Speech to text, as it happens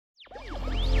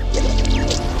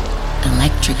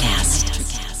Electrocast.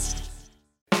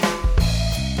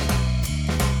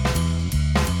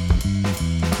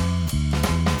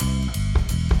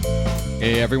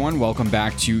 Hey everyone, welcome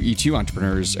back to E2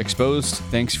 Entrepreneurs Exposed.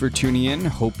 Thanks for tuning in.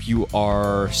 Hope you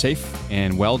are safe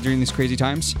and well during these crazy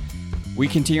times. We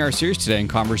continue our series today in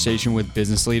conversation with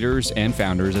business leaders and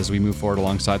founders as we move forward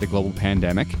alongside the global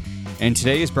pandemic. And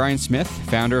today is Brian Smith,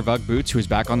 founder of UGG Boots, who is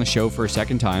back on the show for a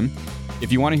second time.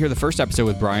 If you want to hear the first episode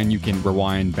with Brian, you can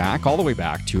rewind back all the way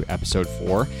back to episode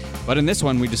 4. But in this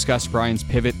one, we discussed Brian's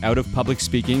pivot out of public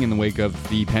speaking in the wake of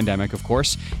the pandemic, of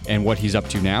course, and what he's up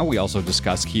to now. We also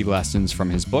discuss key lessons from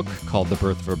his book called The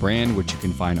Birth of a Brand, which you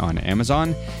can find on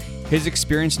Amazon. His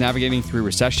experience navigating through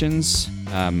recessions,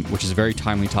 which is a very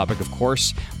timely topic, of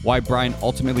course, why Brian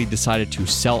ultimately decided to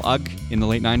sell UGG in the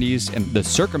late 90s, and the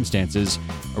circumstances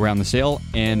around the sale,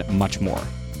 and much more.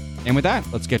 And with that,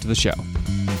 let's get to the show.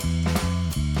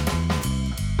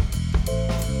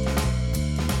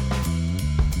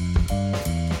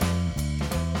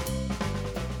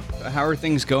 How are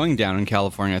things going down in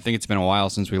California? I think it's been a while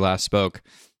since we last spoke.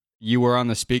 You were on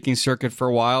the speaking circuit for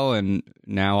a while, and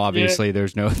now obviously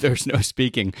there's no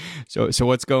speaking. So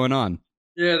what's going on?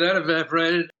 Yeah, that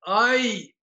evaporated. I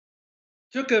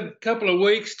took a couple of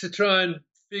weeks to try and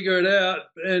figure it out,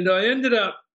 and I ended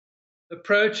up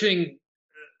approaching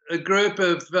a group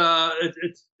of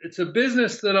it's a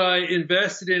business that I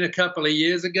invested in a couple of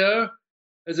years ago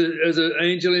as an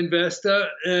angel investor,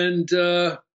 and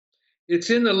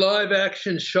it's in the live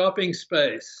action shopping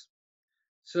space.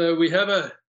 So we have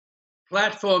a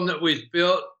platform that we've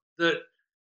built that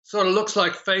sort of looks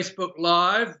like Facebook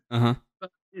Live, but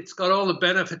it's got all the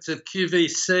benefits of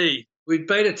QVC. We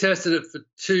beta tested it for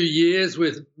 2 years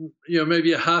with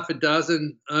maybe a half a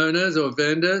dozen owners or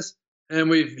vendors, and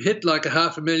we've hit like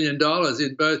 $500,000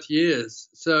 in both years.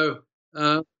 So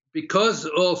because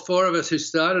all 4 of us who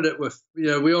started it were,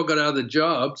 we all got other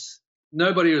jobs,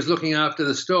 nobody was looking after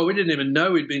the store. We didn't even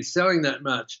know we'd been selling that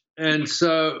much. And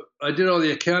so I did all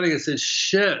the accounting and said,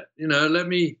 shit, let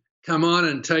me come on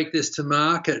and take this to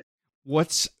market.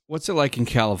 What's it like in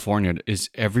California? Is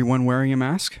everyone wearing a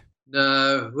mask?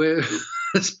 No,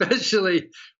 especially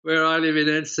where I live in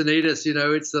Encinitas,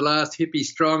 it's the last hippie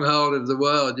stronghold of the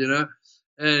world,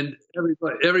 and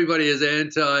everybody is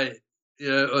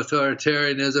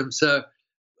anti-authoritarianism. So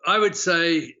I would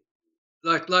say,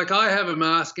 like I have a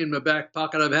mask in my back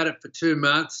pocket. I've had it for 2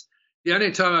 months. The only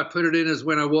time I put it in is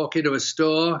when I walk into a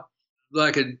store,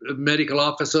 like a medical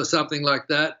office or something like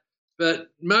that. But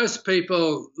most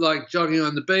people like jogging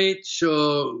on the beach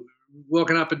or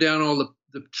walking up and down all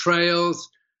the trails.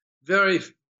 I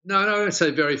don't say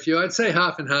very few. I'd say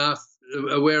half and half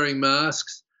are wearing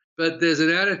masks. But there's an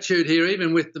attitude here,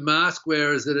 even with the mask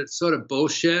wearers, that it's sort of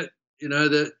bullshit.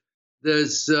 That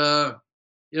there's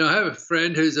I have a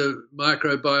friend who's a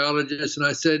microbiologist, and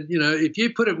I said, if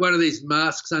you put one of these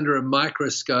masks under a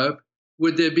microscope,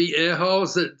 would there be air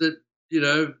holes that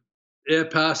air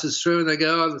passes through? And they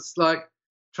go, it's like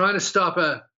trying to stop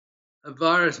a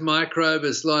virus microbe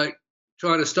is like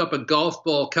trying to stop a golf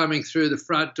ball coming through the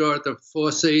front door at the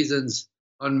Four Seasons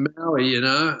on Maui,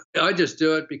 I just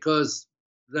do it because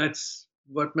that's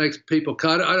what makes people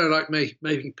I don't like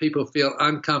making people feel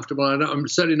uncomfortable. I'm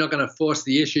certainly not going to force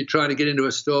the issue trying to get into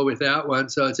a store without one,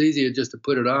 so it's easier just to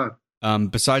put it on.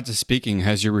 Besides the speaking,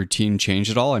 has your routine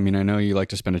changed at all? I mean, I know you like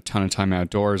to spend a ton of time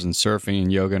outdoors and surfing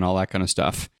and yoga and all that kind of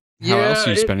stuff. How else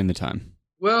are you spending the time?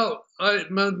 Well,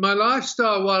 my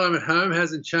lifestyle while I'm at home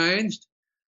hasn't changed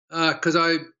because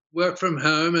I work from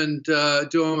home and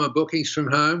do all my bookings from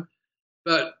home.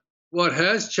 But what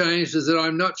has changed is that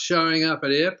I'm not showing up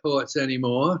at airports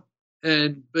anymore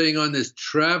and being on this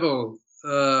travel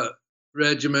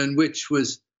regimen, which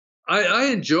was, I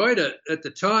enjoyed it at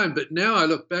the time, but now I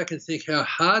look back and think how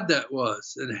hard that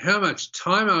was and how much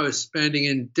time I was spending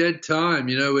in dead time,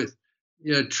 with,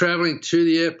 traveling to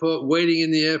the airport, waiting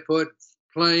in the airport,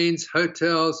 planes,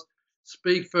 hotels,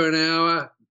 speak for an hour,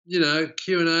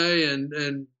 Q&A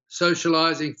and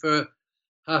socializing for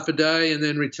half a day and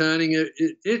then returning.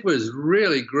 It was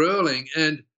really grueling.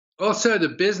 And also the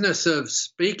business of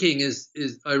speaking is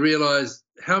I realized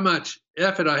how much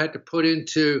effort I had to put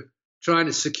into trying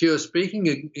to secure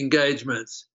speaking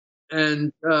engagements.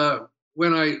 And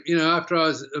when after I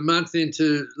was a month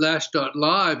into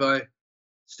Lash.Live, I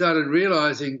started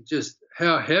realizing just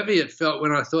how heavy it felt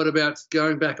when I thought about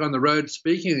going back on the road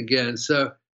speaking again.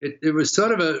 So it was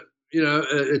sort of a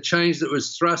change that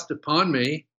was thrust upon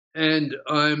me. And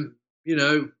I'm,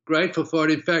 grateful for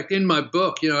it. In fact, in my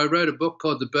book, I wrote a book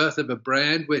called The Birth of a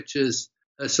Brand, which is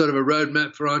a sort of a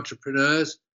roadmap for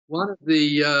entrepreneurs. One of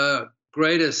the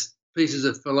greatest pieces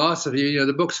of philosophy. You know,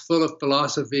 the book's full of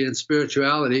philosophy and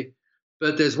spirituality,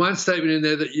 but there's one statement in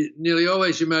there that nearly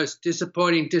always your most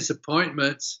disappointing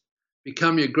disappointments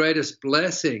become your greatest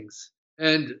blessings.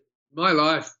 And my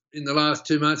life in the last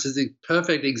 2 months is a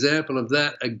perfect example of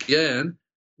that again,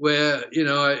 where, you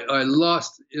know, I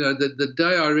lost, you know, the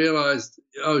day I realized,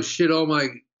 oh shit, all my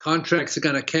contracts are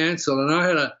going to cancel. And I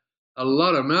had a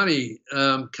lot of money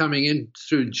coming in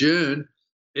through June.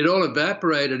 It all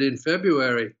evaporated in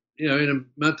February. You know, in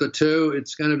a month or two,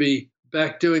 it's going to be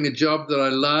back doing a job that I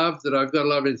love, that I've got a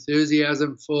lot of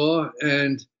enthusiasm for.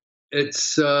 And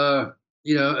it's,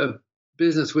 you know, a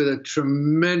business with a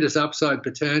tremendous upside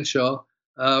potential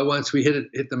once we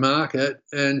hit the market.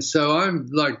 And so I'm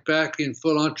like back in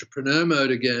full entrepreneur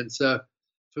mode again. So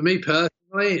for me personally,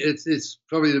 it's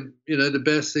probably the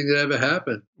best thing that ever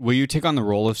happened. Will you take on the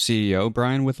role of CEO,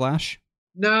 Brian, with Lash?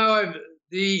 No,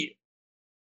 the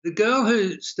girl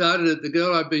who started it, the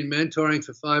girl I've been mentoring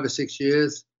for 5 or 6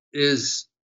 years,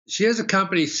 she has a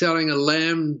company selling a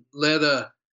lamb leather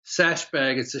sash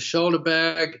bag. It's a shoulder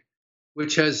bag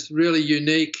which has really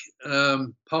unique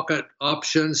pocket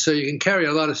options, so you can carry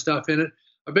a lot of stuff in it.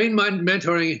 I've been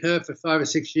mentoring her for 5 or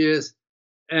 6 years,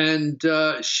 and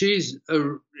she's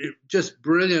just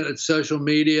brilliant at social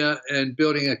media and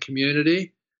building a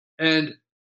community. And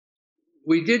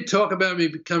we did talk about me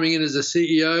coming in as a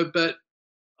CEO, but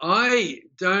I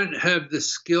don't have the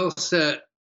skill set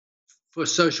for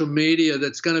social media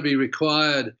that's going to be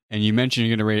required. And you mentioned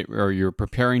you're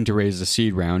preparing to raise the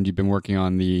seed round. You've been working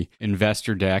on the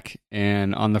investor deck,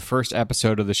 and on the first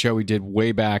episode of the show we did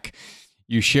way back,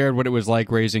 you shared what it was like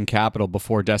raising capital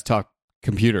before desktop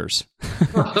computers,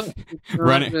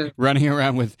 running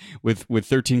around with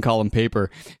 13-column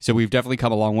paper. So we've definitely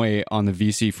come a long way on the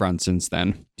VC front since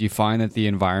then. Do you find that the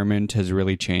environment has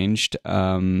really changed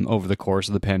over the course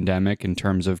of the pandemic in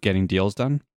terms of getting deals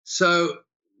done? So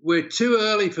we're too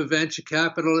early for venture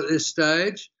capital at this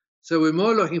stage. So we're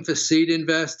more looking for seed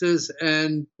investors,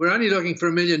 and we're only looking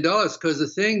for $1 million because the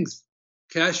thing's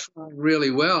cash flowing really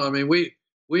well. I mean,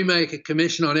 we make a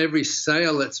commission on every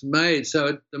sale that's made.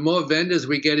 So the more vendors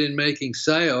we get in making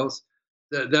sales,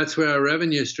 that's where our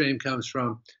revenue stream comes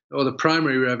from, or the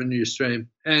primary revenue stream.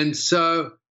 And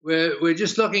so we're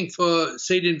just looking for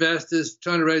seed investors,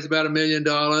 trying to raise about $1 million,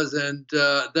 and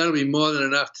that'll be more than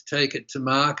enough to take it to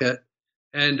market.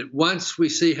 And once we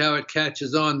see how it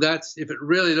catches on, that's if it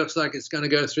really looks like it's going to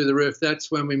go through the roof, that's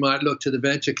when we might look to the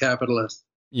venture capitalists.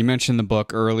 You mentioned the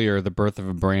book earlier, The Birth of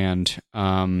a Brand,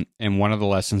 and one of the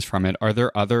lessons from it. Are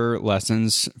there other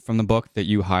lessons from the book that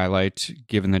you highlight,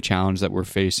 given the challenge that we're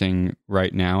facing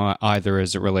right now, either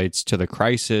as it relates to the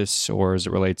crisis or as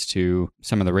it relates to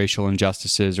some of the racial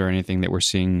injustices or anything that we're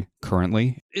seeing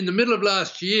currently? In the middle of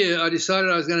last year, I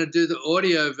decided I was going to do the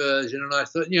audio version, and I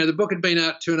thought, the book had been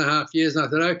out 2.5 years, and I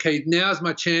thought, okay, now's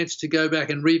my chance to go back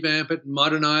and revamp it, and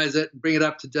modernize it, and bring it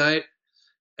up to date.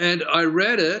 And I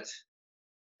read it,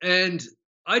 and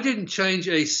I didn't change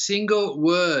a single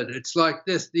word. It's like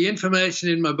this. The information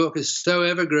in my book is so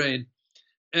evergreen.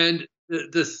 And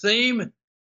the theme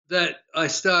that I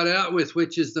start out with,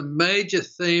 which is the major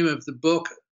theme of the book,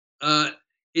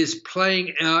 is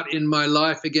playing out in my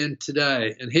life again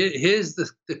today. And here's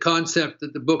the concept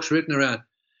that the book's written around.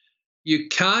 You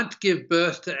can't give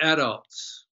birth to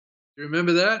adults. Do you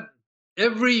remember that?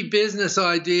 Every business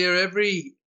idea,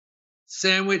 every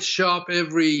sandwich shop,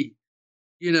 every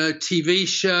TV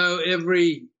show,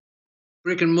 every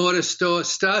brick and mortar store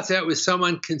starts out with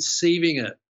someone conceiving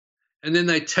it. And then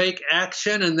they take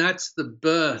action, and that's the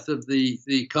birth of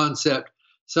the concept.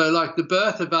 So like the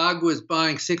birth of UGG was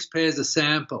buying 6 pairs of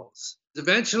samples.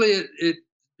 Eventually it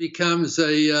becomes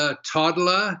a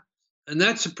toddler, and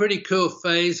that's a pretty cool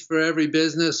phase for every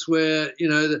business where,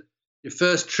 your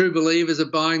first true believers are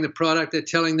buying the product, they're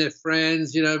telling their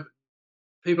friends,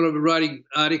 people are writing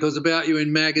articles about you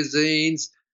in magazines.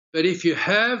 But if you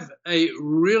have a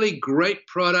really great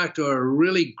product or a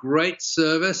really great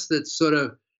service that's sort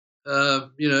of,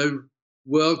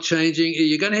 world-changing,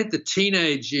 you're going to hit the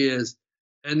teenage years.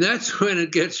 And that's when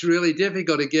it gets really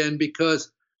difficult again,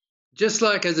 because just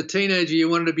like as a teenager, you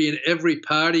wanted to be in every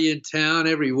party in town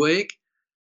every week.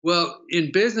 Well,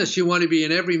 in business, you want to be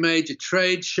in every major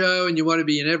trade show, and you want to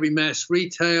be in every mass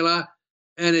retailer.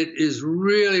 And it is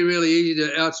really, really easy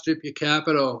to outstrip your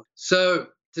capital. So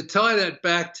to tie that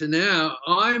back to now,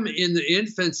 I'm in the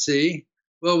infancy.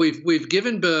 Well, we've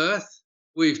given birth,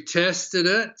 we've tested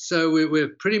it, so we're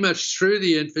pretty much through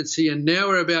the infancy, and now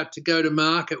we're about to go to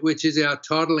market, which is our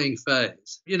toddling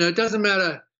phase. It doesn't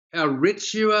matter how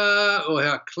rich you are or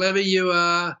how clever you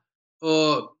are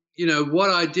or, what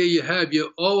idea you have,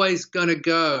 you're always going to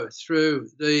go through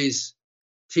these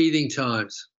teething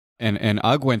times. And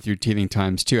UGG went through teething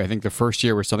times too. I think the first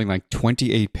year was something like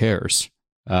 28 pairs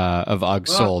of UGG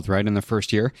sold, right, in the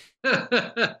first year.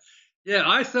 Yeah,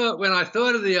 when I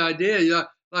thought of the idea,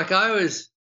 like I was,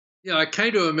 I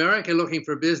came to America looking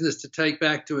for a business to take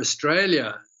back to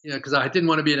Australia, because I didn't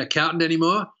want to be an accountant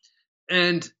anymore.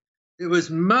 And it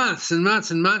was months and months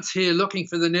and months here looking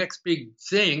for the next big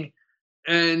thing.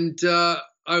 And I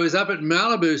was up at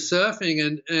Malibu surfing,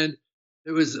 and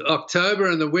it was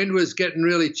October, and the wind was getting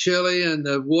really chilly, and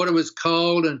the water was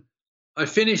cold. And I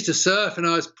finished the surf, and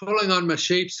I was pulling on my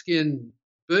sheepskin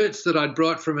boots that I'd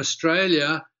brought from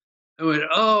Australia. I went,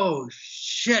 oh,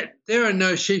 shit, there are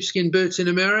no sheepskin boots in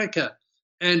America.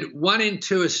 And 1 in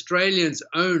 2 Australians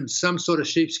own some sort of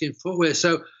sheepskin footwear.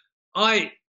 So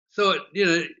I thought,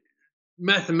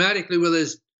 mathematically, well,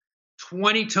 there's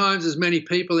 20 times as many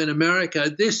people in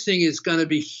America. This thing is going to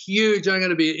be huge. I'm going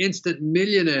to be an instant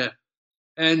millionaire.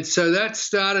 And so that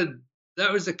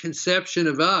was the conception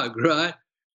of UGG, right?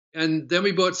 And then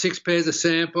we bought 6 pairs of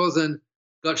samples and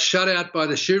got shut out by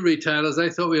the shoe retailers. They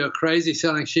thought we were crazy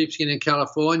selling sheepskin in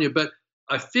California. But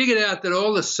I figured out that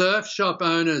all the surf shop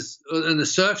owners and the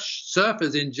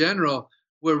surfers in general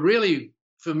were really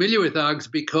familiar with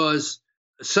UGGs because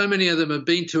so many of them have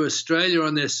been to Australia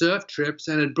on their surf trips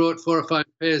and had brought 4 or 5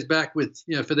 pairs back with,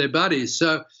 for their buddies.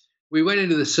 So we went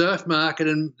into the surf market,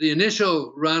 and the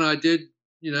initial run I did,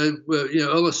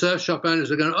 all the surf shop owners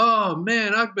were going, oh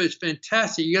man, UGG boots,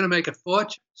 fantastic. You're going to make a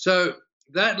fortune. So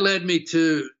that led me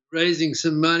to raising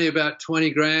some money, about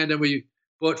 20 grand, and we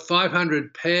bought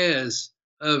 500 pairs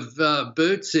of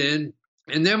boots in.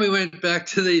 And then we went back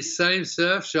to these same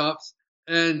surf shops,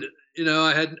 and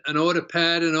I had an order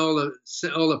pad and all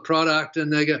the product,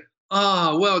 and they go,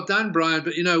 oh, well done, Brian,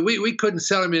 but we couldn't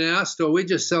sell them in our store. We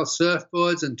just sell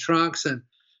surfboards and trunks and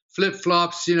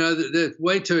flip-flops. They're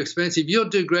way too expensive. You'll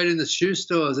do great in the shoe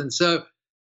stores. And so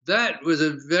that was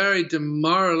a very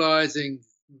demoralizing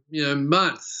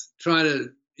month trying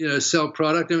to sell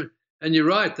product. And you're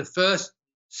right, the first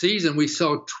season we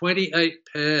sold 28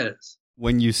 pairs.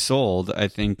 When you sold, I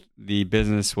think the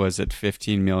business was at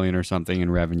 15 million or something in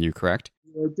revenue, correct?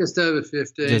 Yeah, just over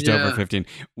 15. Just over 15.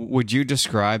 Would you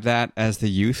describe that as the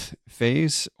youth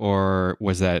phase, or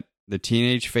was that the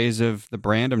teenage phase of the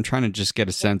brand? I'm trying to just get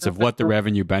a sense of what the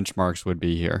revenue benchmarks would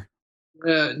be here.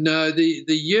 No, the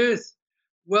youth,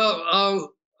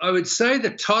 well, I would say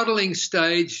the toddling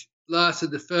stage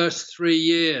lasted the first 3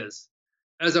 years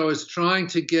as I was trying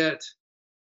to get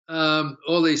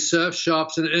all these surf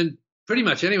shops and pretty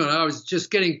much anyone. I was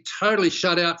just getting totally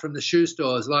shut out from the shoe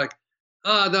stores. Like,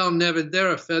 oh, they'll never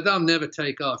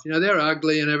take off. They're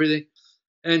ugly and everything.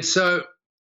 And so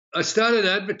I started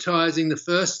advertising the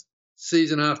first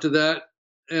season after that,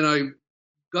 and I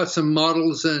got some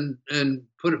models and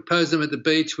posed them at the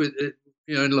beach with,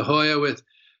 in La Jolla with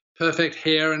perfect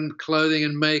hair and clothing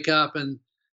and makeup, and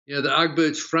the UGG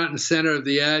boots front and center of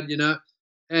the ad,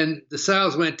 and the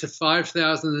sales went to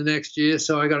 5,000 the next year.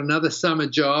 So I got another summer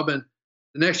job, and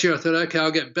the next year I thought, okay, I'll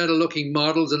get better looking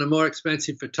models and a more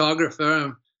expensive photographer.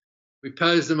 And we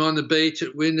posed them on the beach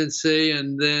at Wind and Sea,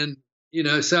 and then,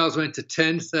 sales went to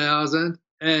 10,000.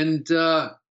 And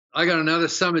I got another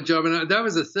summer job. And that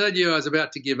was the third year I was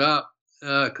about to give up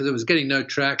because it was getting no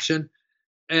traction.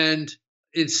 And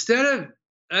instead of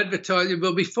advertising,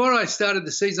 well, before I started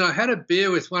the season, I had a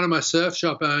beer with one of my surf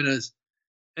shop owners.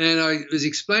 And I was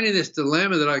explaining this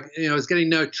dilemma that I was getting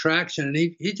no traction. And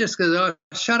he just goes, oh,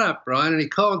 shut up, Brian. And he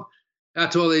called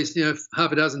out to all these,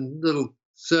 half a dozen little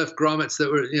surf grommets that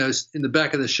were, in the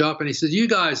back of the shop. And he says,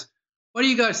 what do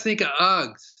you guys think of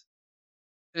UGGs?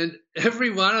 And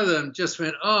every one of them just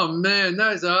went, oh, man,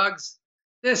 those UGGs,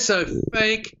 they're so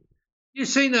fake. You've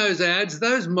seen those ads,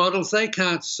 those models, they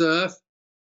can't surf.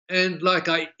 And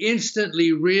I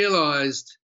instantly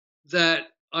realized that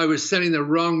I was sending the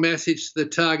wrong message to the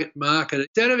target market.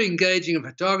 Instead of engaging a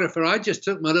photographer, I just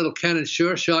took my little Canon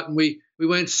Sure Shot, and we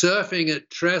went surfing at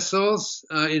Trestles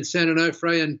in San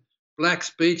Onofre and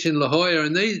Black's Beach in La Jolla.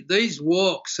 And these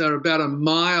walks are about a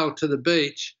mile to the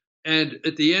beach. And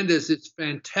at the end there's this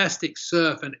fantastic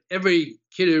surf, and every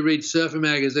kid who reads Surfer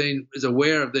Magazine is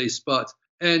aware of these spots.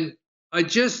 And I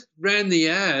just ran the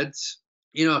ads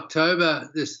in October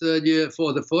this third year,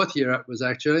 for the fourth year it was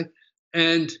actually,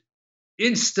 and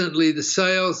instantly the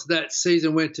sales that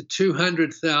season went to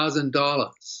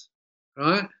 $200,000,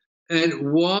 right?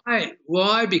 And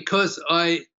why? Because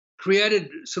I created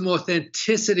some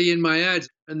authenticity in my ads.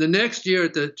 And the next year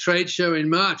at the trade show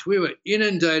in March, we were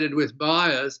inundated with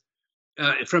buyers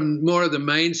from more of the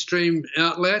mainstream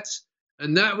outlets.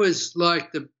 And that was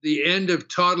like the end of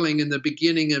toddling and the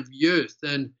beginning of youth.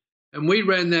 And And we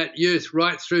ran that youth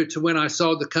right through to when I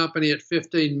sold the company at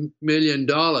 $15 million.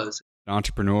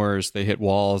 Entrepreneurs, they hit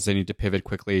walls, they need to pivot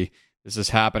quickly. This is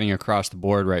happening across the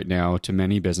board right now to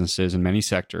many businesses in many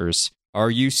sectors.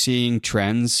 Are you seeing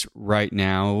trends right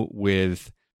now with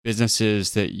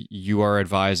businesses that you are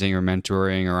advising or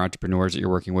mentoring or entrepreneurs that you're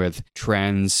working with,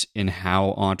 trends in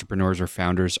how entrepreneurs or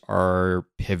founders are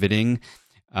pivoting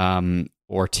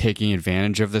or taking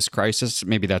advantage of this crisis?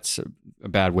 Maybe that's a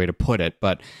bad way to put it,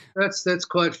 but that's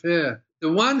quite fair.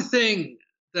 The one thing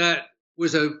that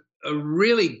was a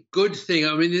really good thing,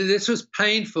 I mean, this was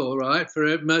painful, right,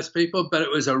 for most people, but it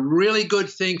was a really good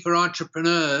thing for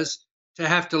entrepreneurs to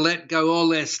have to let go all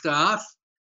their staff.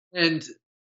 And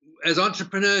as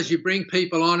entrepreneurs, you bring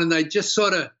people on and they just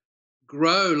sort of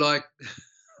grow like,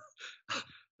 I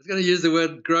was going to use the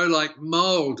word grow like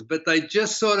mold, but they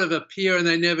just sort of appear and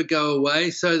they never go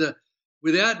away. So that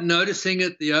without noticing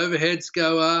it, the overheads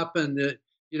go up and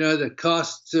the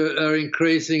costs are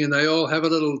increasing and they all have a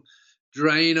little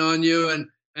drain on you.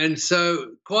 And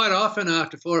so quite often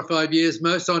after 4 or 5 years,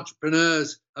 most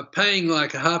entrepreneurs are paying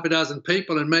like a half a dozen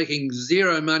people and making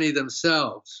zero money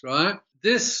themselves, right?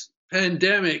 This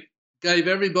pandemic gave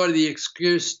everybody the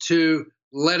excuse to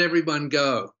let everyone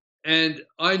go. And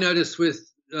I noticed with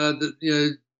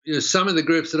some of the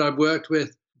groups that I've worked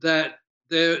with that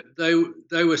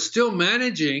they were still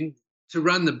managing to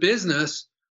run the business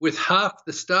with half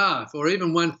the staff or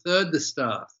even 1/3 the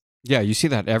staff. Yeah, you see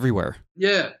that everywhere.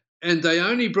 Yeah, and they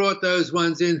only brought those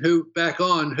ones in who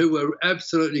were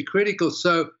absolutely critical.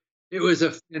 So it was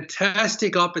a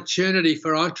fantastic opportunity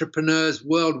for entrepreneurs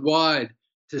worldwide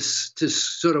to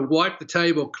sort of wipe the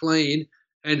table clean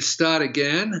and start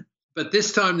again. But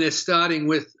this time they're starting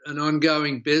with an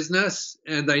ongoing business,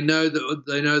 and they know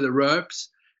the ropes,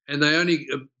 and they only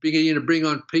begin to bring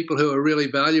on people who are really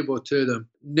valuable to them.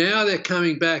 Now they're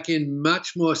coming back in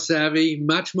much more savvy,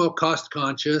 much more cost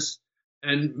conscious,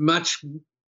 and much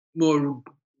more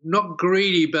not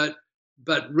greedy, but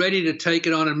ready to take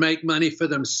it on and make money for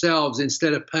themselves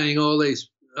instead of paying all these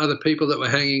other people that were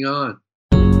hanging on.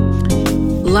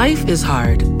 Life is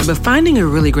hard, but finding a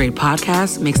really great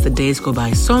podcast makes the days go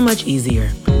by so much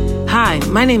easier. Hi,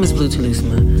 my name is Blue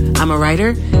Telusma. I'm a writer,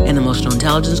 an emotional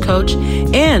intelligence coach,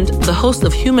 and the host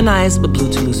of Humanize with Blue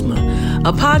Telusma,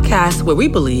 a podcast where we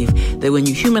believe that when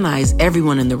you humanize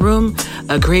everyone in the room,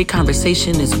 a great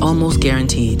conversation is almost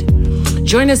guaranteed.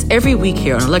 Join us every week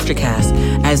here on Electricast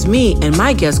as me and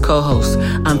my guest co-hosts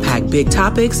unpack big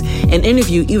topics and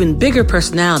interview even bigger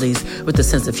personalities with a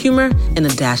sense of humor and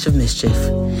a dash of mischief.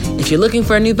 If you're looking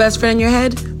for a new best friend in your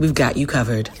head, we've got you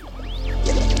covered.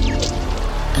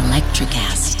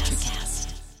 Electricast.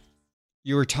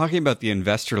 You were talking about the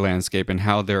investor landscape and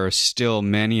how there are still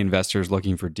many investors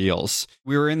looking for deals.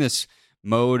 We were in this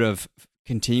mode of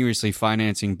continuously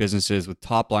financing businesses with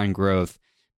top-line growth,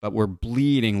 but we're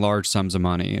bleeding large sums of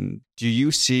money. And do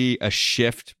you see a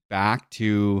shift back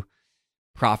to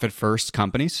profit-first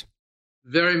companies?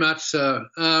 Very much so.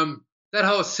 That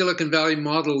whole Silicon Valley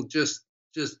model just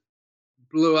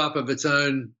blew up of its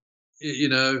own,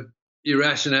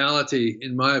 irrationality,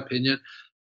 in my opinion.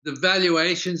 The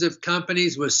valuations of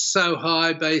companies were so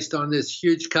high based on this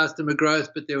huge customer growth,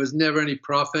 but there was never any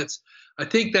profits. I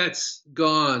think that's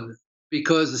gone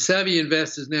because the savvy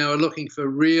investors now are looking for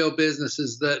real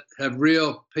businesses that have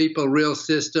real people, real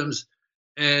systems,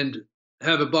 and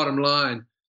have a bottom line.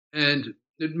 And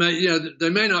it may,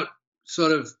 they may not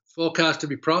sort of forecast to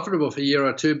be profitable for a year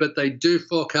or two, but they do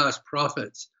forecast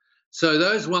profits. So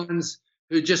those ones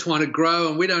who just want to grow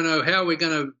and we don't know how we're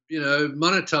going to,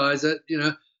 monetize it,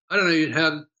 I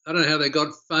don't know how they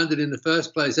got funded in the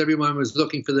first place. Everyone was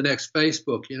looking for the next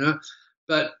Facebook,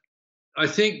 But I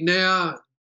think now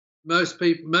most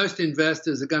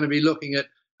investors are going to be looking at,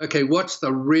 okay, what's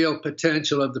the real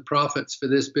potential of the profits for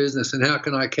this business and how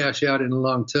can I cash out in the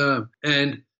long term?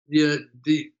 And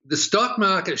the stock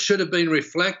market should have been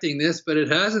reflecting this, but it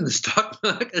hasn't. The stock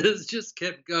market has just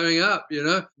kept going up,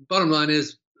 Bottom line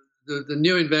is the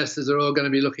new investors are all going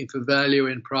to be looking for value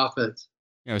in profits.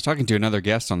 Yeah, I was talking to another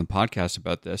guest on the podcast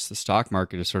about this. The stock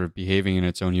market is sort of behaving in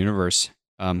its own universe,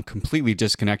 completely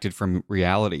disconnected from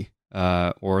reality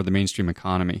or the mainstream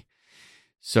economy.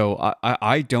 So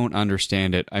I don't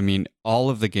understand it. I mean, all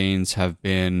of the gains have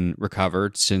been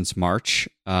recovered since March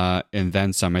and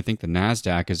then some. I think the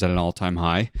NASDAQ is at an all-time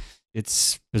high.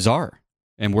 It's bizarre.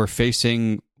 And we're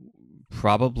facing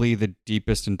probably the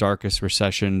deepest and darkest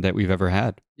recession that we've ever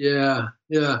had. Yeah.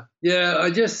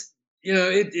 I just,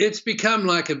 it's become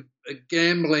like a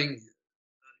gambling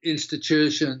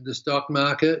institution, the stock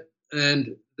market.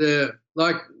 And I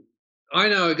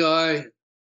know a guy,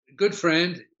 a good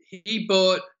friend, he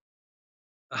bought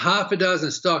a half a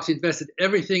dozen stocks. He invested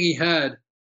everything he had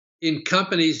in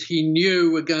companies he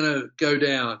knew were going to go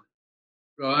down,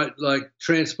 right? Like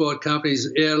transport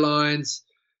companies, airlines,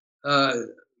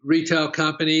 retail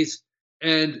companies.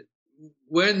 And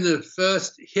when the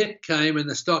first hit came and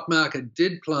the stock market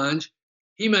did plunge,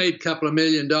 he made a couple of $1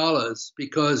 million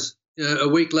because a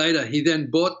week later he then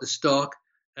bought the stock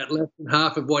at less than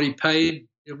half of what he paid,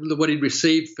 what he'd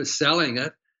received for selling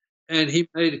it. And he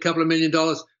made a couple of $1 million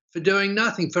for doing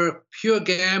nothing, for a pure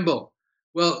gamble.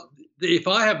 Well, if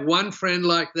I have one friend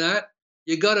like that,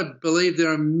 you got to believe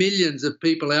there are millions of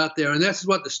people out there. And that's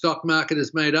what the stock market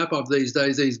is made up of these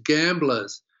days, these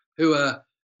gamblers who are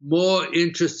more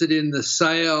interested in the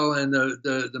sale and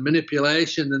the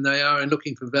manipulation than they are in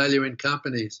looking for value in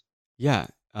companies. Yeah.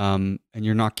 And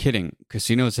you're not kidding.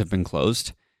 Casinos have been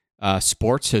closed.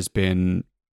 Sports has been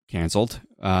canceled.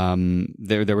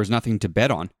 There was nothing to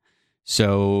bet on.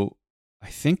 So I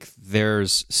think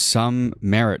there's some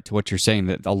merit to what you're saying,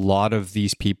 that a lot of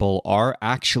these people are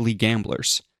actually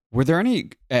gamblers. Were there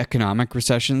any economic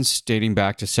recessions dating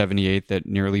back to 78 that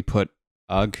nearly put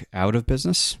UGG out of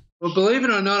business? Well, believe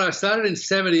it or not, I started in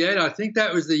 78. I think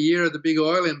that was the year of the big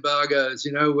oil embargoes,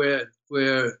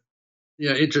 where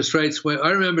interest rates went. I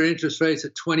remember interest rates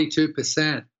at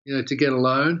 22%, to get a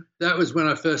loan. That was when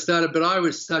I first started, but I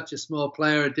was such a small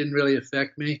player, it didn't really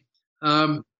affect me.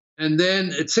 And then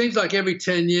it seems like every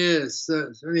 10 years,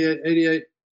 78, 88,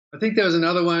 I think there was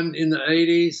another one in the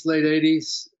 80s, late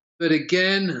 80s. But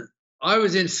again, I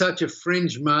was in such a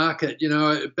fringe market.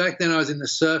 Back then I was in the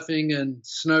surfing and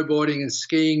snowboarding and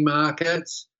skiing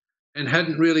markets and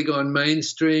hadn't really gone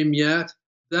mainstream yet.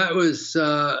 That was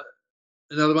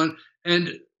another one. And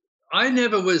I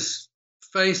never was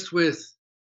faced with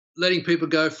letting people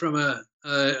go from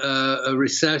a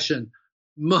recession.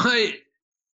 My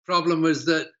problem was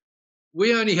that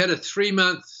we only had a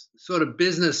 3-month sort of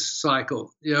business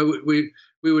cycle. We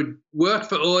would work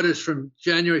for orders from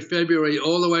January, February,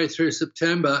 all the way through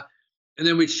September, and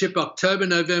then we'd ship October,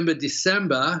 November,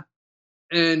 December,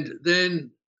 and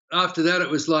then after that it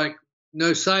was like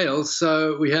no sales,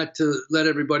 so we had to let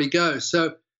everybody go.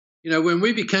 So, when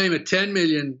we became a $10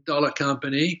 million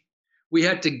company, we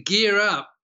had to gear up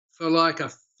for like a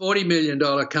 $40 million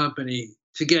company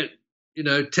to get,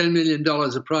 $10 million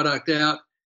of product out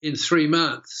in 3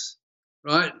 months,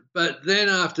 right? But then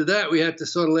after that, we had to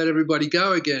sort of let everybody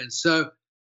go again. So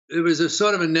it was a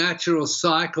sort of a natural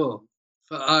cycle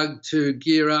for UGG to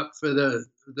gear up for the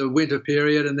winter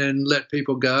period and then let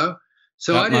people go.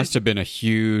 So that must have been a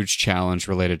huge challenge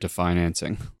related to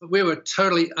financing. We were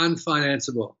totally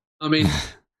unfinanceable. I mean,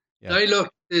 yeah. They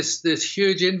looked at this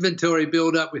huge inventory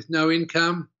buildup with no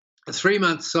income, a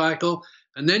 3-month cycle.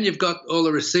 And then you've got all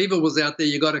the receivables out there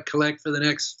you got to collect for the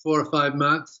next 4 or 5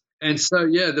 months. And so,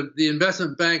 yeah, the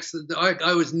investment banks,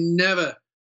 I was never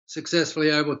successfully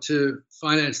able to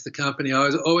finance the company. I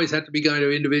always had to be going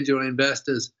to individual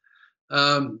investors.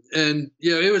 And,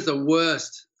 it was the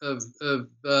worst of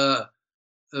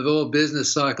all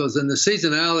business cycles. And the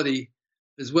seasonality,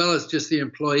 as well as just the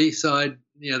employee side,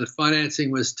 the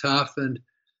financing was tough. And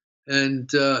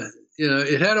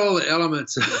it had all the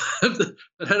elements. It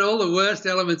had all the worst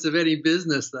elements of any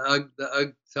business. The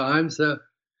UGG time. So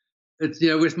it's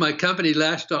with my company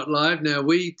Lash.Live now,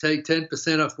 we take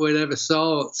 10% off whatever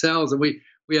sells, and we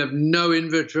have no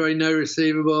inventory, no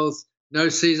receivables, no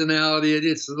seasonality.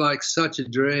 It's like such a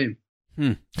dream.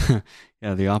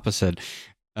 Yeah, the opposite.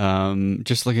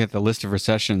 Just looking at the list of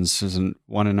recessions, there's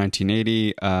one in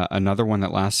 1980, another one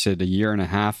that lasted a year and a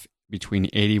half, between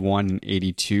 81 and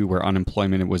 82, where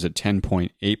unemployment was at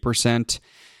 10.8%.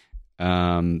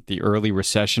 The early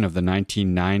recession of the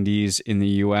 1990s in the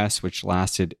U.S., which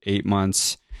lasted 8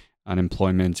 months,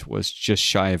 unemployment was just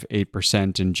shy of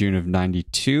 8% in June of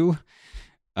 92.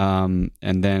 And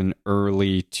then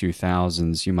early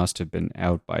 2000s, you must have been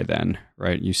out by then,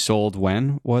 right? You sold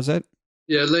when, was it?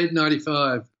 Yeah, late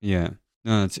 95. Yeah.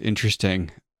 No, that's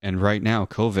interesting. And right now,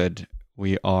 COVID,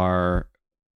 we are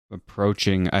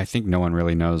approaching, I think no one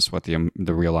really knows what the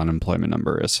real unemployment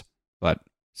number is, but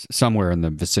somewhere in the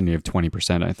vicinity of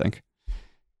 20%, I think.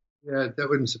 Yeah, that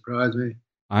wouldn't surprise me.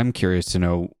 I'm curious to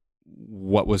know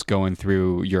what was going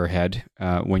through your head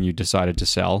when you decided to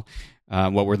sell.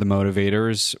 What were the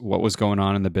motivators? What was going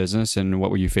on in the business? And what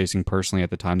were you facing personally at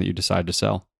the time that you decided to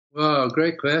sell? Wow,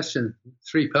 great question.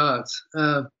 3 parts.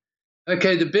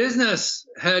 Okay, the business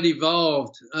had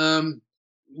evolved.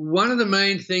 One of the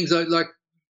main things,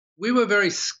 we were very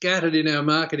scattered in our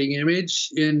marketing image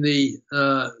in the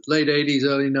late 80s,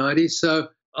 early 90s. So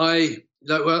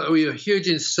we were huge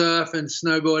in surf and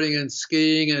snowboarding and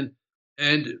skiing.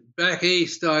 And back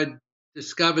east, I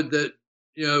discovered that,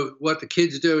 what the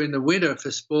kids do in the winter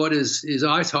for sport is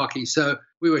ice hockey. So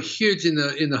we were huge in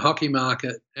the hockey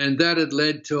market, and that had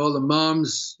led to all the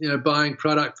moms, buying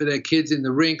product for their kids in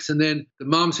the rinks. And then the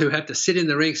moms who had to sit in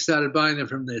the rinks started buying them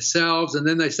from themselves, and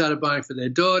then they started buying for their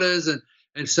daughters.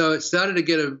 And so it started to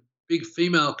get a big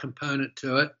female component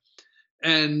to it.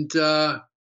 And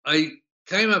I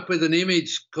came up with an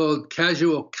image called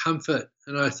casual comfort.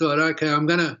 And I thought, okay, I'm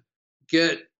going to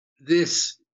get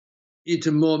this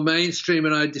into more mainstream.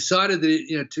 And I decided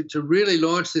that, to really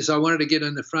launch this, I wanted to get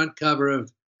on the front cover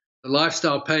of the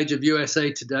lifestyle page of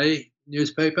USA Today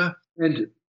newspaper. And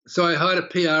so I hired a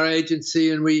PR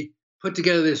agency, and we put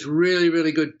together this really,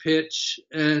 really good pitch.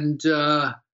 And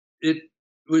it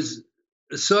was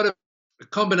a sort of a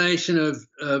combination of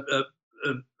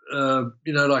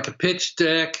like a pitch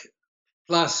deck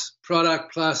plus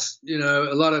product plus, a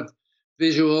lot of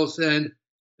visuals. And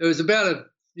it was about a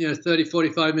 30,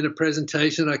 45-minute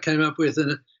presentation I came up with.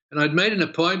 And I'd made an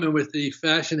appointment with the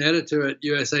fashion editor at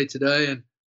USA Today. And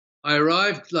I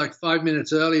arrived like 5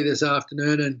 minutes early this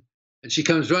afternoon, and she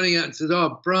comes running out and says,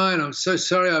 "Oh, Brian, I'm so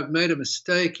sorry. I've made a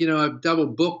mistake. I've double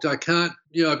booked. I can't,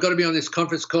 I've got to be on this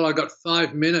conference call. I got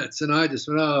 5 minutes." And I just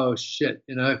went, "Oh, shit,"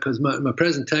 because my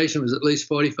presentation was at least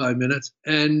 45 minutes.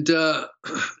 And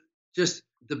just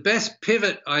the best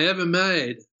pivot I ever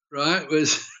made, right,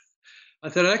 was I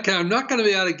thought, okay, I'm not going to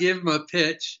be able to give my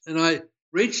pitch. And I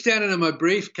reached down into my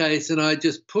briefcase and I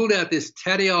just pulled out this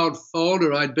tatty old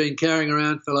folder I'd been carrying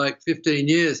around for like 15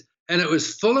 years. And it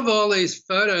was full of all these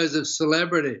photos of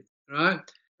celebrities, right?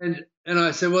 And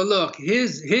I said, well, look,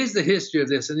 here's the history of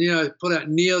this. And, I put out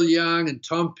Neil Young and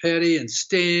Tom Petty and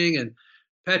Sting and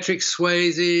Patrick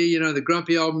Swayze, the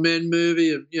Grumpy Old Men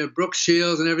movie, Brooke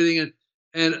Shields and everything.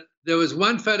 And there was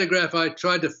one photograph I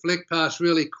tried to flick past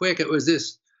really quick. It was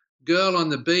this girl on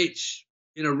the beach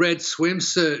in a red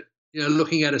swimsuit,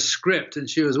 looking at a script, and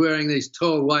she was wearing these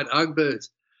tall white Ugg boots.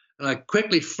 And I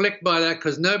quickly flicked by that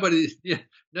because nobody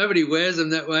wears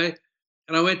them that way.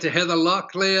 And I went to Heather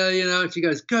Locklear, and she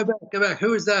goes, go back.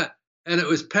 Who is that? And it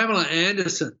was Pamela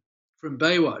Anderson from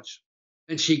Baywatch.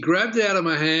 And she grabbed it out of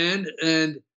my hand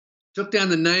and took down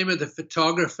the name of the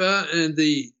photographer and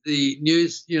the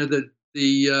news,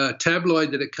 the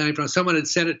tabloid that it came from. Someone had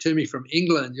sent it to me from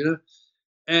England,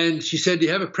 And she said, "Do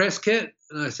you have a press kit?"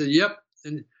 And I said, "Yep."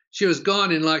 And she was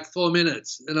gone in like 4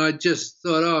 minutes. And I just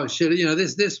thought, oh, shit,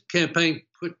 this campaign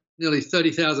put nearly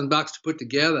 $30,000 to put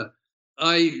together.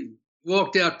 I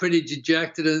walked out pretty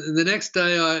dejected. And the next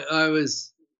day I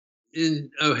was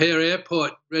in O'Hare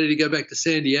Airport ready to go back to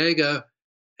San Diego.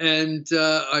 And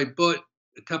I bought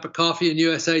a cup of coffee in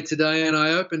USA Today, and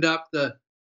I opened up the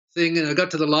thing and I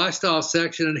got to the lifestyle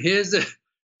section, and here's the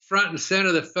front and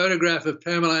center the photograph of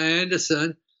Pamela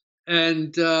Anderson.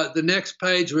 And the next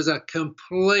page was a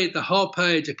complete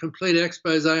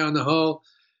expose on the whole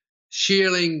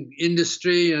shearling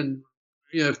industry and,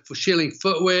 for shearling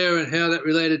footwear and how that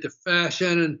related to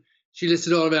fashion. And she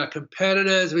listed all of our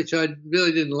competitors, which I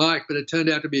really didn't like, but it turned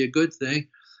out to be a good thing.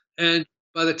 And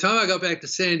by the time I got back to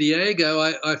San Diego,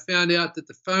 I found out that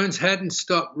the phones hadn't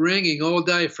stopped ringing all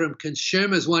day from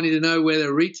consumers wanting to know where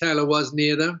the retailer was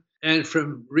near them, and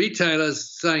from retailers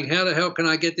saying, how the hell can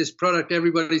I get this product?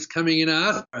 Everybody's coming in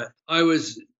after it. I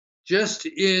was just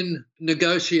in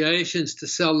negotiations to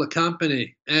sell the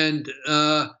company. And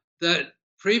that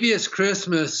previous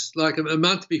Christmas, like a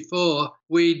month before,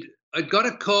 I'd got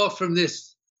a call from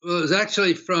this, well, it was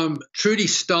actually from Trudy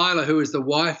Styler, who was the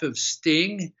wife of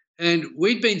Sting. And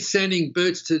we'd been sending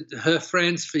boots to her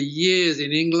friends for years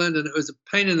in England, and it was a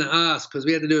pain in the ass because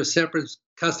we had to do a separate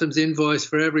customs invoice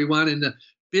for everyone in the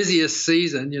busiest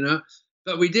season,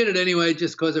 but we did it anyway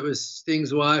just because it was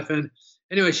Sting's wife. And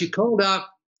anyway, she called up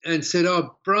and said,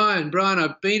 "Oh, Brian,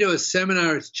 I've been to a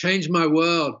seminar. It's changed my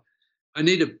world. I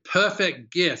need a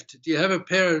perfect gift. Do you have a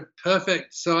pair of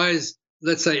perfect size,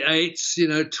 let's say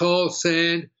 8s, tall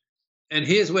sand? And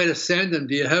here's where to send them.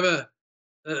 Do you have a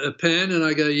pen?" And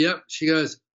I go, "Yep." She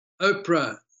goes,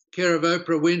 "Oprah, care of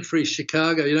Oprah Winfrey,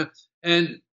 Chicago,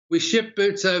 And we shipped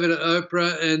boots over to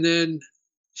Oprah, and then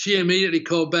she immediately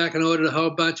called back and ordered a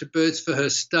whole bunch of boots for her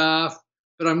staff.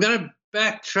 But I'm going to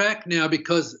backtrack now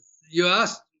because you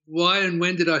asked why and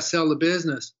when did I sell the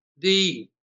business. The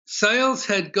sales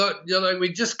had got,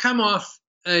 we'd just come off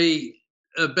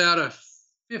about a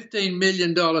 $15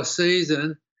 million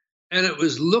season, and it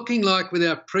was looking like with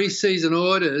our preseason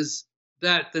orders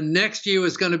that the next year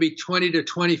was going to be 20 to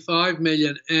 25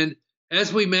 million. And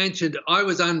as we mentioned, I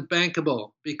was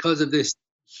unbankable because of this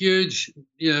huge,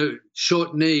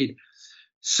 short need.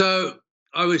 So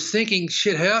I was thinking,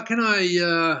 shit, how can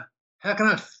I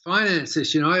finance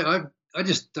this? I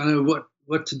just don't know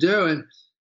what to do.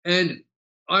 And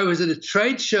I was at a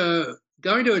trade show,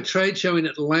 going to a trade show in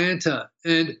Atlanta,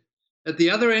 and at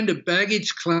the other end of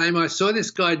baggage claim, I saw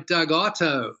this guy, Doug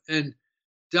Otto, and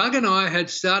Doug and I had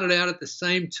started out at the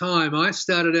same time. I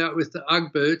started out with the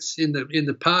Ugg boots in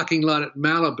the parking lot at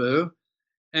Malibu,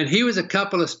 and he was a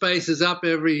couple of spaces up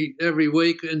every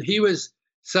week, and he was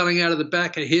selling out of the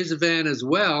back of his van as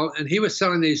well, and he was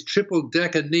selling these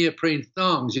triple-decker neoprene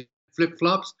thongs,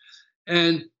 flip-flops,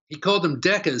 and he called them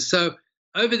Deckers. So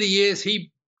over the years,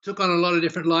 he took on a lot of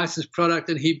different licensed product,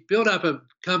 and he built up a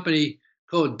company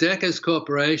called Deckers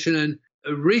Corporation, and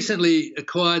recently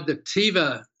acquired the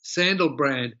Teva sandal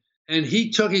brand. And he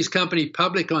took his company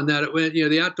public on that. It went,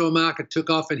 the outdoor market took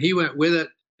off, and he went with it.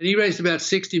 And he raised about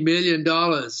 $60 million.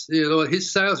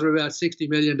 His sales were about $60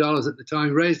 million at the time.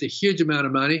 He raised a huge amount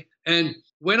of money. And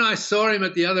when I saw him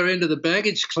at the other end of the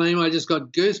baggage claim, I just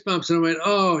got goosebumps, and I went,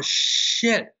 oh,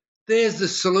 shit, there's the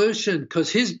solution,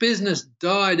 because his business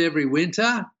died every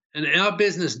winter and our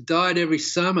business died every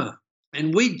summer.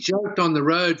 And we joked on the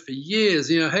road for years,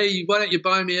 hey, why don't you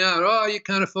buy me out? Oh, you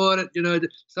can't afford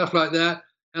it, stuff like that.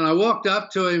 And I walked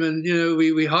up to him and,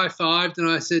 we high-fived, and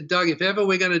I said, Doug, if ever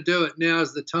we're going to do it,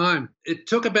 now's the time. It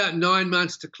took about 9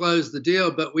 months to close the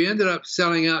deal, but we ended up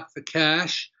selling out for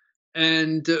cash.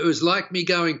 And it was like me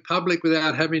going public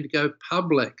without having to go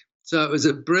public. So it was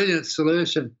a brilliant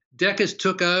solution. Deckers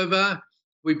took over.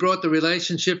 We brought the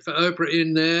relationship for Oprah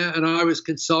in there, and I was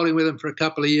consulting with them for a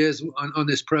couple of years on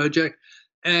this project.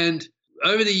 And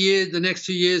over the years, the next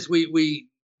 2 years, we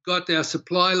got our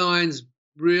supply lines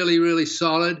really, really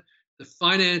solid. The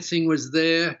financing was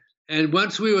there. And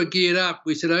once we were geared up,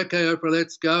 we said, okay, Oprah,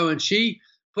 let's go. And she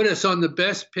put us on the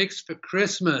Best Picks for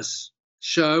Christmas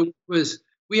show.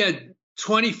 We had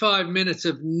 25 minutes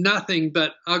of nothing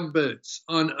but Ugg boots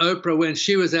on Oprah when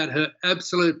she was at her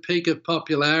absolute peak of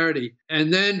popularity.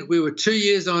 And then we were 2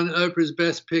 years on Oprah's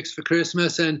Best Picks for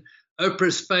Christmas and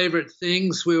Oprah's Favorite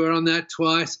Things. We were on that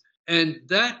twice. And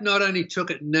that not only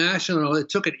took it national, it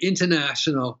took it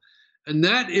international. And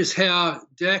that is how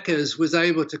Deckers was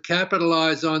able to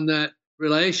capitalize on that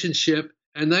relationship.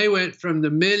 And they went from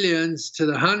the millions to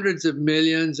the hundreds of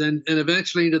millions and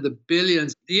eventually into the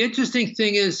billions. The interesting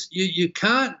thing is you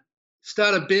can't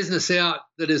start a business out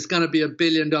that is going to be $1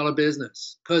 billion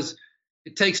business, because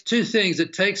it takes two things.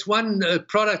 It takes one, a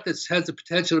product that has the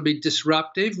potential to be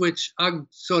disruptive, which Ugg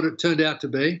sort of turned out to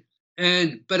be,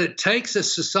 but it takes a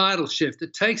societal shift.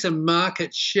 It takes a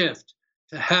market shift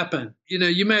to happen.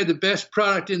 You may have the best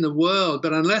product in the world,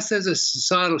 but unless there's a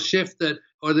societal shift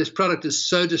or this product is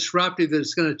so disruptive that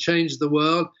it's going to change the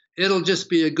world, it'll just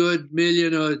be a good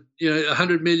million or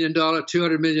 $100 million,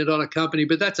 $200 million company.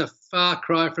 But that's a far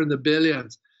cry from the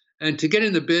billions. And to get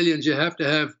in the billions, you have to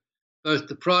have both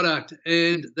the product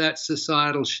and that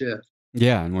societal shift.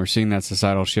 Yeah, and we're seeing that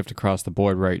societal shift across the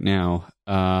board right now.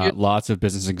 Lots of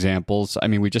business examples. I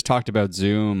mean, we just talked about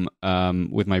Zoom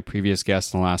with my previous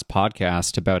guest in the last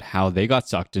podcast about how they got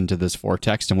sucked into this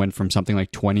vortex and went from something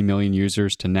like 20 million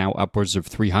users to now upwards of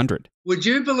 300. Would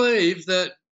you believe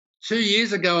that 2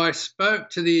 years ago I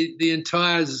spoke to the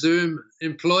entire Zoom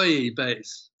employee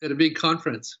base at a big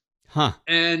conference? Huh.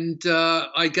 And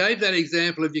I gave that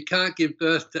example of you can't give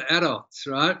birth to adults,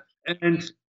 right?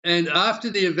 And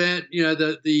after the event,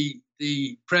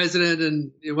 the president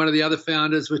and one of the other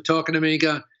founders were talking to me and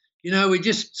going, we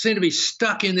just seem to be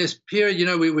stuck in this period.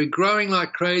 We're growing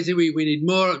like crazy. We need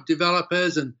more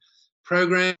developers and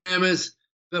programmers,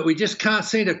 but we just can't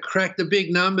seem to crack the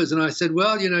big numbers. And I said,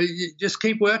 well, you just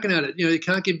keep working at it. You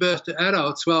can't give birth to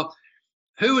adults. Well,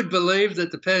 who would believe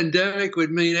that the pandemic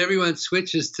would mean everyone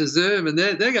switches to Zoom, and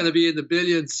they're going to be in the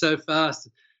billions so fast,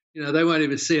 they won't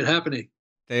even see it happening.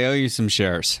 They owe you some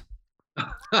shares,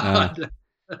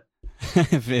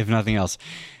 if nothing else.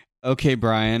 Okay,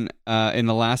 Brian, in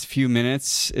the last few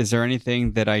minutes, is there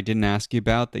anything that I didn't ask you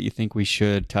about that you think we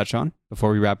should touch on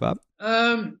before we wrap up?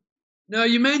 No,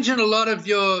 you mentioned a lot of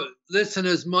your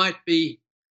listeners might be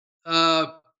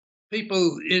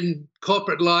people in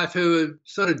corporate life who are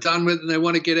sort of done with it and they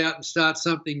want to get out and start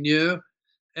something new.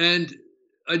 And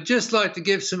I'd just like to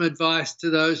give some advice to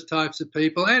those types of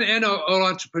people and all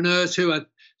entrepreneurs who are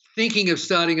thinking of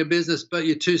starting a business, but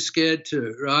you're too scared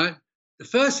to, right? The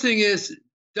first thing is,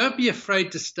 don't be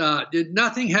afraid to start.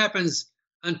 Nothing happens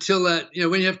until that,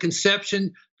 when you have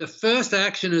conception, the first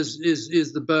action is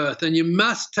the birth, and you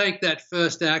must take that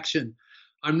first action.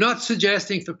 I'm not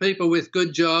suggesting for people with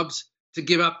good jobs to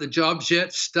give up the jobs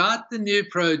yet. Start the new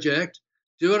project,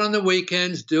 do it on the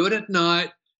weekends, do it at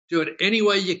night, do it any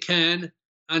way you can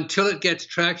until it gets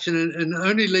traction, and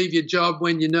only leave your job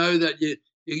when you know that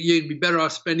you'd be better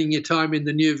off spending your time in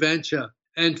the new venture.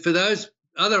 And for those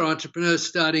other entrepreneurs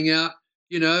starting out,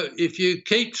 if you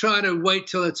keep trying to wait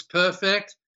till it's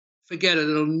perfect, forget it.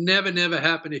 It'll never, never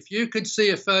happen. If you could see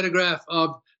a photograph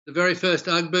of the very first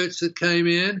Ugg boots that came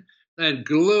in, they had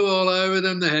glue all over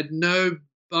them. They had no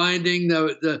binding.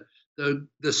 The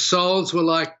soles were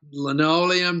like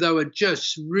linoleum. They were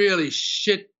just really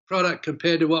shit product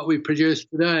compared to what we produce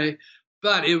today.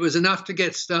 But it was enough to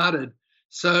get started.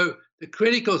 So the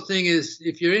critical thing is,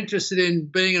 if you're interested in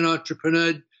being an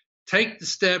entrepreneur, take the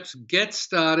steps, get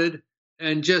started,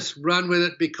 and just run with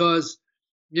it, because,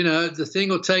 the thing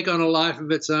will take on a life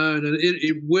of its own, and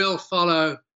it will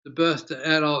follow the birth to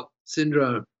adult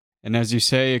syndrome. And as you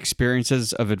say,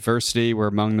 experiences of adversity were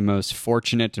among the most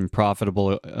fortunate and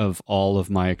profitable of all of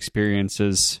my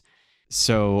experiences.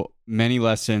 So many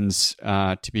lessons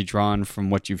to be drawn from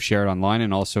what you've shared online,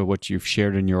 and also what you've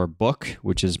shared in your book,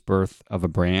 which is Birth of a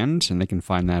Brand. And they can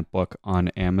find that book on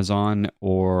Amazon,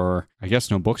 or I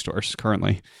guess no bookstores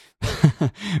currently,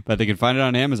 but they can find it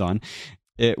on Amazon.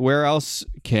 Where else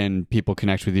can people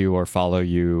connect with you or follow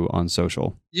you on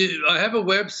social? I have a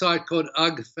website called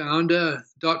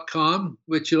uggfounder.com,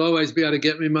 which you'll always be able to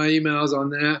get me my emails on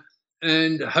there.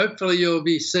 And hopefully you'll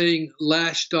be seeing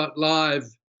lash.live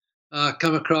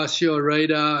come across your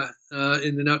radar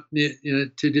in the not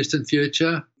too distant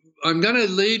future. I'm going to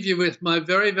leave you with my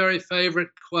very, very favorite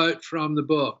quote from the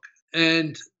book.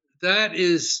 And that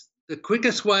is, the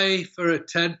quickest way for a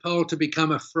tadpole to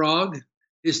become a frog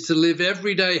is to live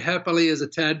every day happily as a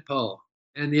tadpole.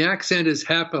 And the accent is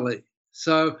happily.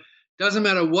 So it doesn't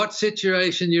matter what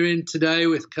situation you're in today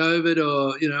with COVID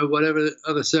or, whatever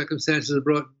other circumstances are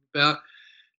brought about,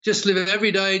 just live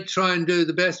every day, try and do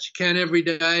the best you can every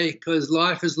day, because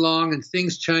life is long and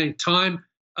things change. Time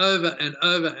over and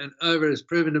over and over has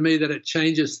proven to me that it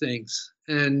changes things.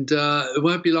 And it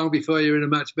won't be long before you're in a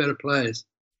much better place.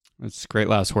 That's great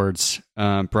last words.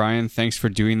 Brian, thanks for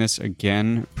doing this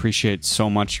again. Appreciate so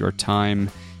much your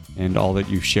time and all that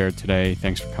you've shared today.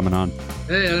 Thanks for coming on.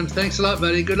 Hey, Adam. Thanks a lot,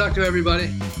 buddy. Good luck to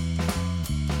everybody.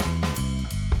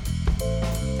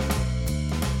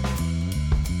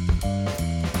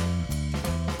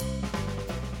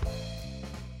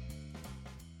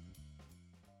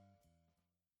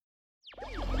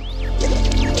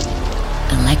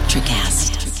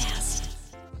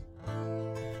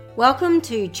 Welcome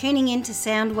to Tuning Into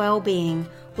Sound Wellbeing,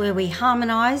 where we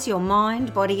harmonise your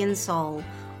mind, body and soul.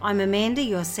 I'm Amanda,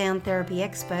 your sound therapy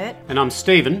expert. And I'm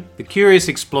Stephen, the curious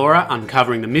explorer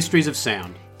uncovering the mysteries of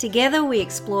sound. Together we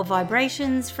explore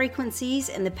vibrations, frequencies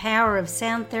and the power of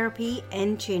sound therapy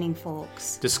and tuning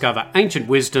forks. Discover ancient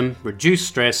wisdom, reduce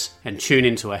stress and tune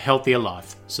into a healthier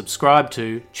life. Subscribe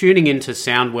to Tuning Into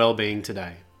Sound Wellbeing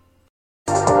today.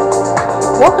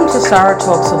 Welcome to Sarah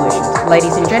Talk Solutions.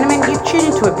 Ladies and gentlemen, you've tuned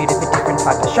into a bit of a different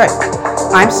type of show.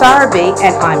 I'm Sarah B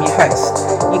and I'm your host.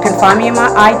 You can find me on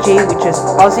my IG, which is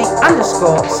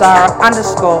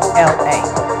Aussie_Sarah_LA.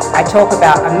 I talk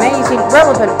about amazing,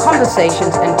 relevant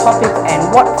conversations and topics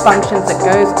and what functions that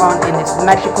goes on in this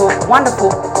magical, wonderful,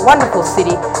 wonderful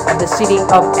city of the City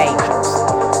of Angels.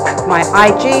 My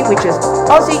IG, which is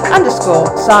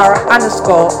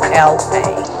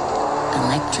Aussie_Sarah_LA.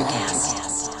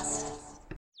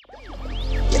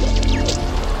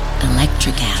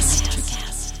 Electric acid.